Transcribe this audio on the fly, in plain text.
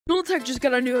Gtag just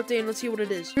got a new update and let's see what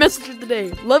it is. Message of the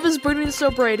day. Love is burning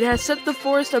so bright. It has set the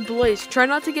forest ablaze. Try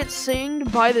not to get singed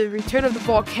by the return of the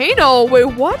volcano. Wait,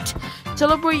 what?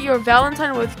 Celebrate your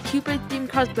Valentine with Cupid-themed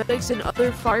cosmetics and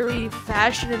other fiery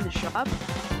fashion in the shop.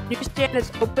 Newsstand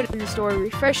is open in the store.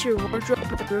 Refresh your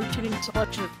wardrobe with a rotating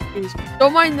selection of goodies.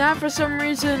 Don't mind that. For some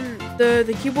reason,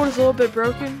 the keyboard is a little bit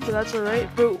broken, but that's alright.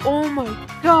 But oh my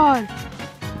god!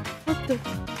 What the?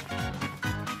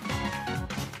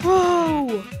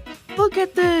 Whoa! Look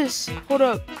at this! Hold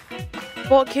up.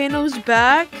 Volcano's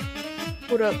back.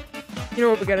 Hold up. You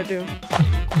know what we gotta do.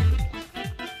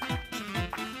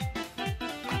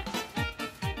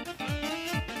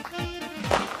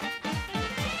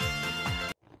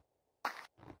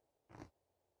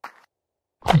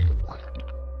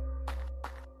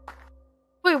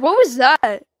 Wait, what was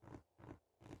that?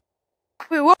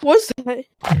 Wait, what was that?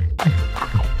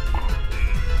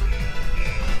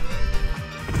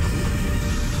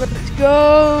 Let's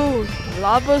go!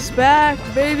 Lava's back,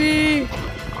 baby!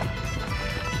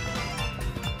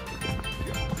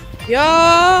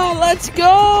 Yo, let's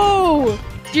go!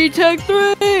 Gtag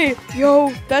 3!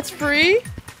 Yo, that's free?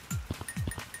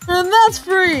 And that's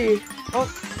free! Oh.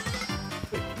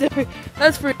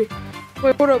 That's free.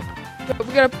 Wait, hold up.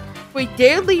 We gotta... Wait,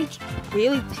 daily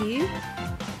tea?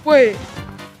 Wait,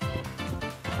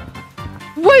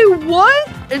 what?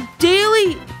 A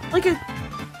daily, like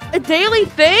a daily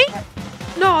thing?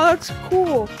 No, that's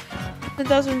cool.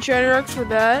 10,000 shiny rocks for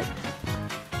that.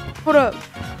 Hold up.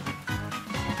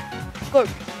 Look.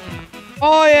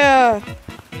 Oh yeah.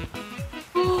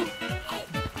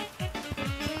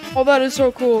 Oh, that is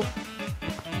so cool.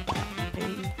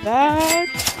 Find that.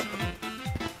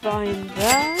 Find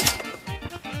that.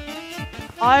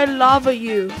 I lava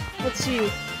you. Let's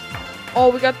see. Oh,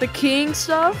 we got the king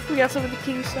stuff. We got some of the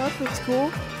king stuff. That's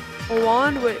cool. A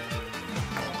wand. Wait.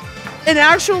 An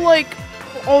actual, like...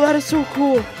 Oh, that is so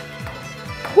cool.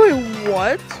 Wait,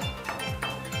 what?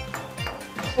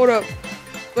 Hold up.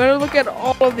 Gotta look at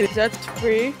all of these. That's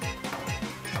free.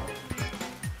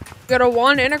 We got a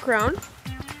wand and a crown.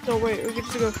 So, wait. We get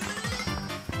to go...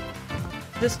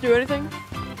 Does this do anything?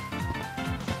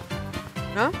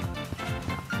 No?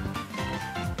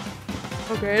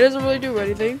 Okay, it doesn't really do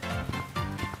anything.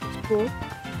 It's cool.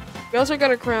 We also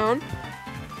got a crown.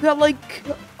 We got like...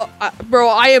 bro,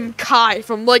 I am Kai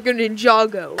from Lego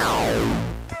Ninjago.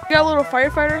 We got a little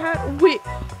firefighter hat. Wait,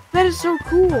 that is so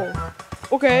cool.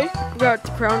 Okay, we got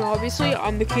the crown, obviously.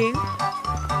 I'm the king.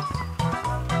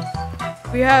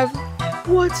 We have...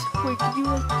 What? Wait, can you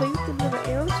like play with the little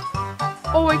arrows?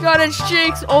 Oh my god, it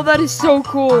shakes. Oh, that is so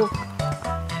cool.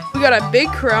 We got a big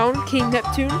crown, King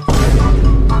Neptune.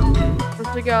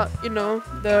 We got, you know,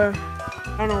 the,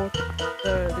 I don't know,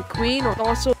 the queen, or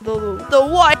also the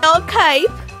wild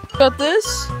cape. Got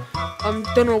this.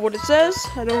 Don't know what it says.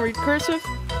 I don't read cursive.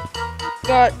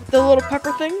 Got the little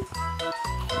pepper thing.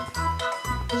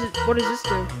 What does this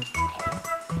do?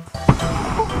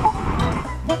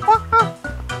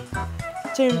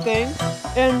 Same thing.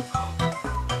 And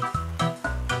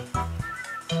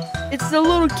it's the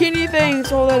little kitty thing.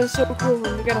 So that is so cool.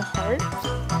 We got a heart.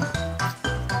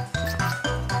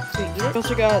 We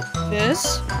also got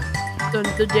this,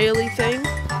 the daily thing.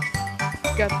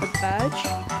 We got the badge.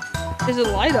 Does it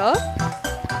light up?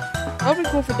 That would be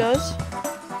cool if it does.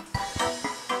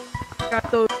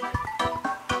 Got those.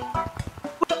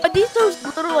 Are these those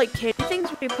little like candy things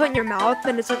where you put in your mouth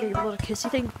and it's like a little kissy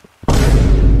thing?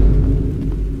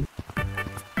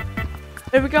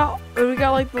 And we got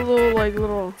like the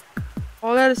little.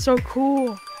 Oh, that is so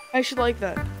cool. I should like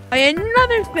that.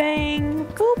 Another thing.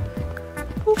 Boop.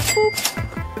 Boop, boop.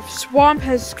 If Swamp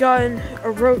has gotten I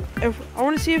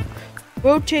want to see if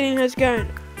rotating has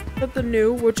gotten something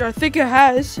new, which I think it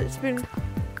has. It's been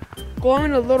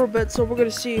glowing a little bit, so we're gonna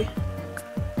see.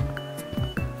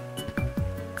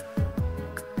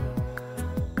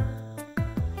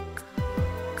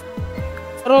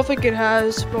 I don't think it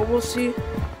has, but we'll see.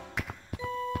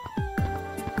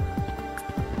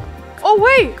 Oh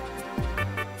wait!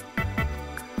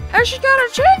 Actually got a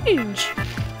change!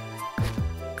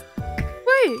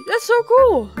 Wait, that's so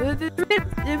cool!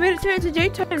 They made it turn into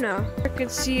daytime now. I can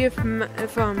see if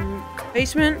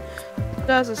basement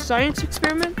does a science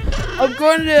experiment. I'm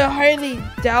going to highly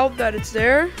doubt that it's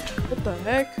there. What the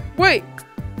heck? Wait!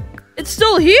 It's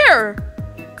still here!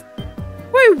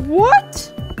 Wait,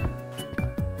 what?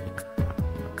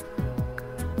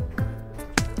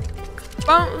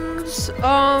 Fountains,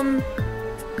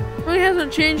 really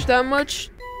hasn't changed that much.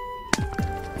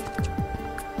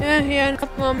 Yeah,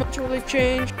 nothing much really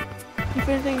changed. If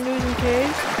anything news in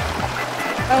case,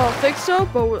 I don't think so,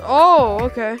 but oh,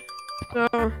 okay. So,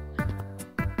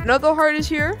 Another heart is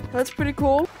here. That's pretty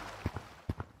cool.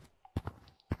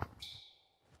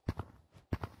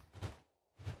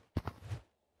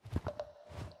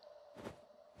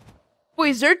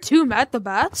 Wait, is there 2 Matt the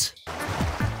Bats?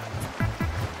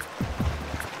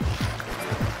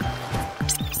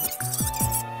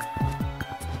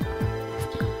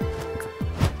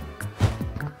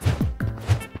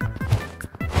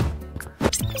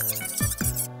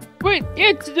 Wait,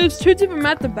 yeah, there's 2 different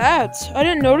Matt the Bats. I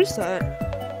didn't notice that.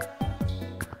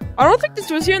 I don't think this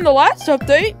was here in the last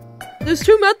update. There's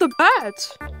 2 Matt the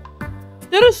Bats.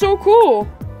 That is so cool.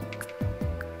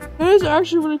 That is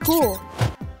actually really cool.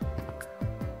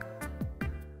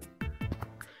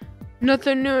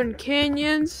 Nothing new in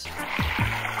canyons.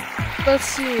 Let's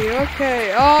see.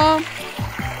 Okay.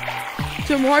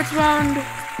 Some Heartsbound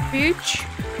Beach.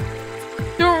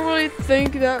 Don't really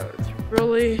think that's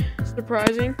really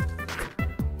surprising.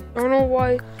 I don't know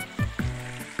why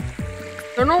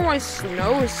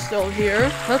snow is still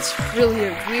here. That's really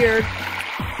weird.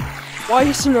 Why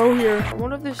is snow here? I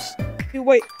wonder if there's...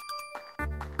 Wait.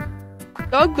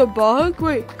 Doug the Bug?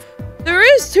 Wait. There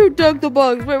is 2 Doug the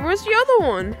Bugs. Wait, where's the other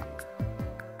one?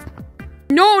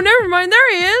 No, never mind.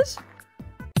 There he is.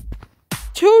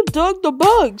 2 Doug the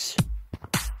Bugs.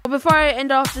 Before I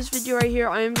end off this video right here,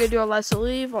 I am going to do a last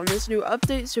leave on this new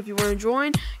update. So if you want to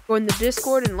join, go in the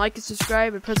Discord and like and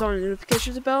subscribe and press on the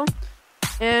notifications bell.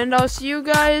 And I'll see you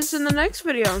guys in the next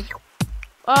video.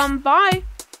 Bye.